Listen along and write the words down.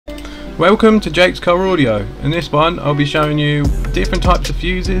Welcome to Jake's Car Audio. In this one I'll be showing you different types of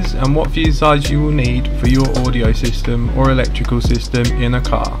fuses and what fuse size you will need for your audio system or electrical system in a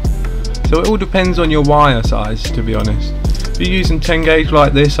car. So it all depends on your wire size, to be honest. If you're using 10 gauge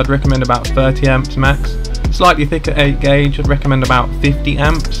like this, I'd recommend about 30 amps max. Slightly thicker 8 gauge, I'd recommend about 50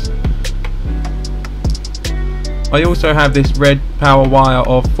 amps. I also have this red power wire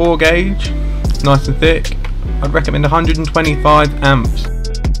of 4 gauge, nice and thick. I'd recommend 125 amps.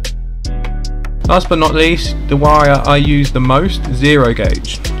 Last but not least, the wire I use the most, 0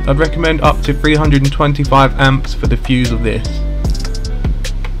 gauge. I'd recommend up to 325 amps for the fuse of this.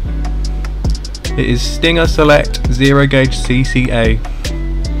 It is Stinger Select 0 gauge CCA.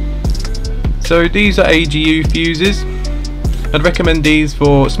 So these are AGU fuses. I'd recommend these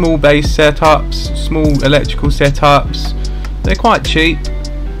for small bass setups, small electrical setups. They're quite cheap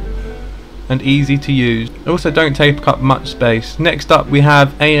and easy to use. Also don't take up much space. Next up we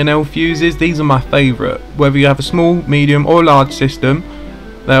have A&L fuses. These are my favourite. Whether you have a small, medium or large system,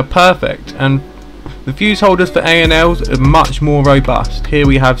 they are perfect, and the fuse holders for A&Ls are much more robust. Here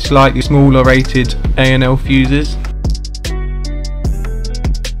we have slightly smaller rated A&L fuses.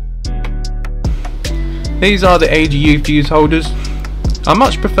 These are the AGU fuse holders. I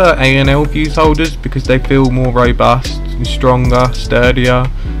much prefer A&L fuse holders because they feel more robust, stronger, sturdier,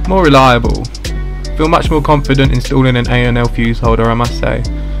 more reliable. Feel much more confident installing an A&L fuse holder, I must say.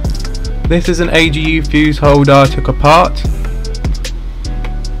 This is an AGU fuse holder I took apart.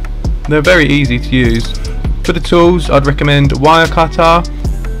 They're very easy to use. For the tools, I'd recommend a wire cutter,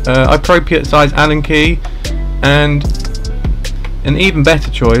 appropriate size Allen key, and an even better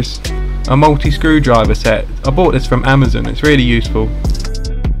choice, a multi-screwdriver set. I bought this from Amazon, it's really useful.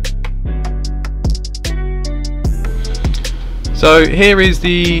 So here is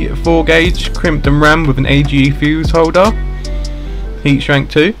the 4 gauge crimped and ram with an AGU fuse holder, heat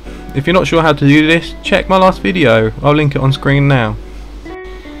shrink too. If you're not sure how to do this, check my last video, I'll link it on screen now.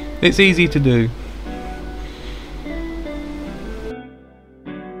 It's easy to do.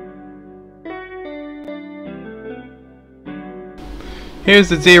 Here's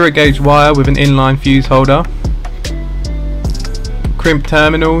the 0 gauge wire with an inline fuse holder, crimped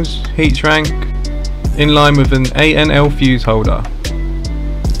terminals, heat shrink, in line with an A&L fuse holder.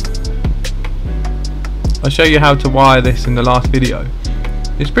 I'll show you how to wire this in the last video.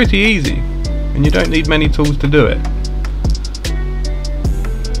 It's pretty easy and you don't need many tools to do it.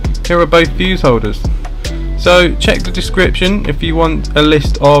 Here are both fuse holders. So check the description if you want a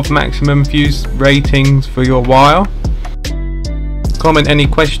list of maximum fuse ratings for your wire. Comment any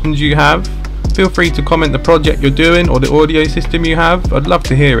questions you have. Feel free to comment the project you're doing or the audio system you have. I'd love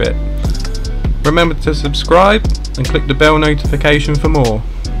to hear it. Remember to subscribe and click the bell notification for more.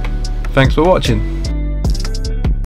 Thanks for watching.